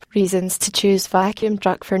Reasons to choose vacuum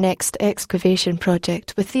truck for next excavation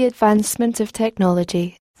project. With the advancement of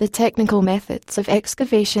technology, the technical methods of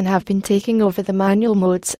excavation have been taking over the manual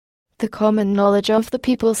modes. The common knowledge of the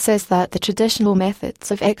people says that the traditional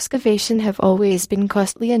methods of excavation have always been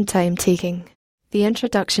costly and time-taking. The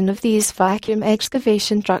introduction of these vacuum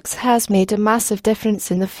excavation trucks has made a massive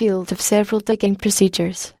difference in the field of several digging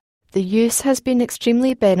procedures. The use has been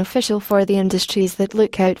extremely beneficial for the industries that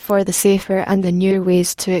look out for the safer and the newer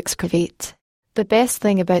ways to excavate. The best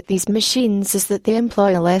thing about these machines is that they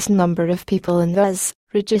employ a less number of people and thus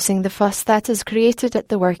reducing the fuss that is created at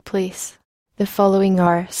the workplace. The following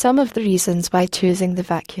are some of the reasons why choosing the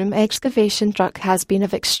vacuum excavation truck has been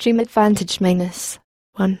of extreme advantage.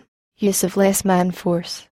 1. Use of less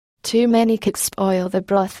man-force. Too many cooks spoil the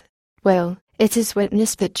broth. Well, it is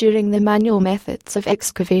witnessed that during the manual methods of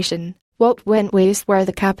excavation, what went waste were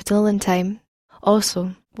the capital and time.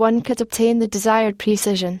 Also, one could obtain the desired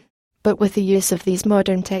precision. But with the use of these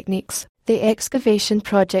modern techniques, the excavation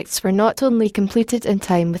projects were not only completed in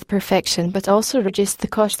time with perfection but also reduced the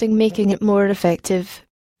costing, making it more effective.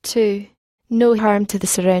 2. No harm to the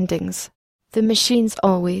surroundings. The machines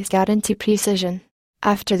always guarantee precision.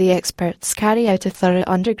 After the experts carry out a thorough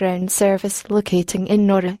underground service locating in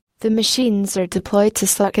Nora, the machines are deployed to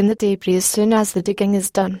suck in the debris as soon as the digging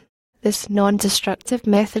is done. This non-destructive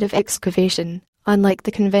method of excavation, unlike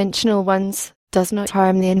the conventional ones, does not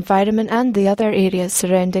harm the environment and the other areas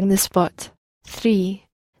surrounding the spot. 3.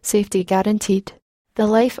 Safety guaranteed. The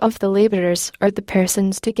life of the labourers or the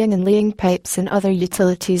persons digging and laying pipes and other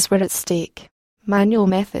utilities were at stake. Manual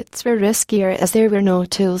methods were riskier as there were no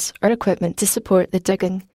tools or equipment to support the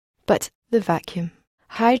digging. But the vacuum,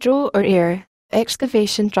 hydro or air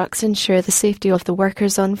excavation trucks ensure the safety of the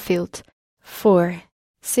workers on field. 4.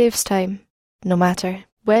 Saves time. No matter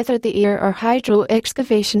whether the air or hydro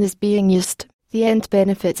excavation is being used, the end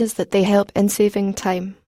benefit is that they help in saving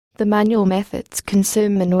time. The manual methods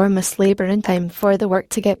consume enormous labour and time for the work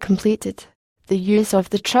to get completed. The use of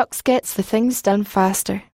the trucks gets the things done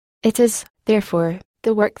faster. It is, therefore,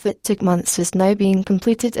 the work that took months is now being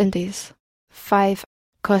completed in days. 5.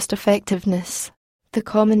 Cost effectiveness. The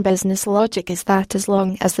common business logic is that as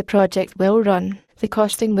long as the project will run, the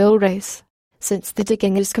costing will rise. Since the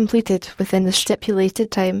digging is completed within the stipulated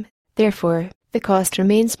time, therefore, the cost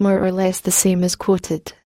remains more or less the same as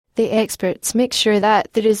quoted. The experts make sure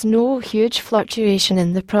that there is no huge fluctuation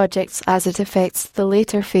in the projects as it affects the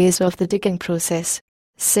later phase of the digging process.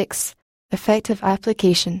 6. Effective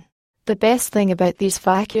application. The best thing about these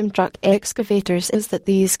vacuum truck excavators is that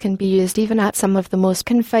these can be used even at some of the most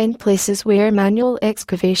confined places where manual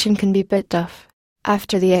excavation can be a bit tough.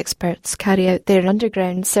 After the experts carry out their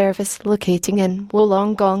underground service locating in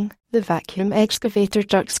Wollongong, the vacuum excavator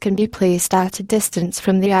trucks can be placed at a distance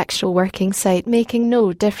from the actual working site, making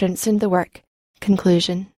no difference in the work.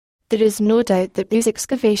 Conclusion. There is no doubt that these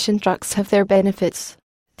excavation trucks have their benefits.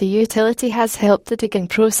 The utility has helped the digging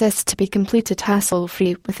process to be completed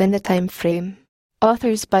hassle-free within the time frame.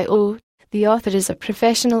 Authors by O. The author is a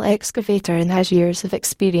professional excavator and has years of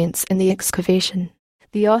experience in the excavation.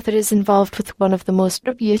 The author is involved with one of the most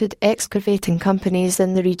reputed excavating companies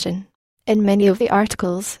in the region. In many of the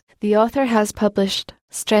articles, the author has published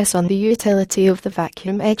stress on the utility of the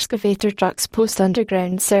vacuum excavator trucks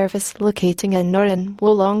post-underground service locating in Nor and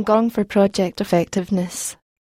Wollongong for project effectiveness.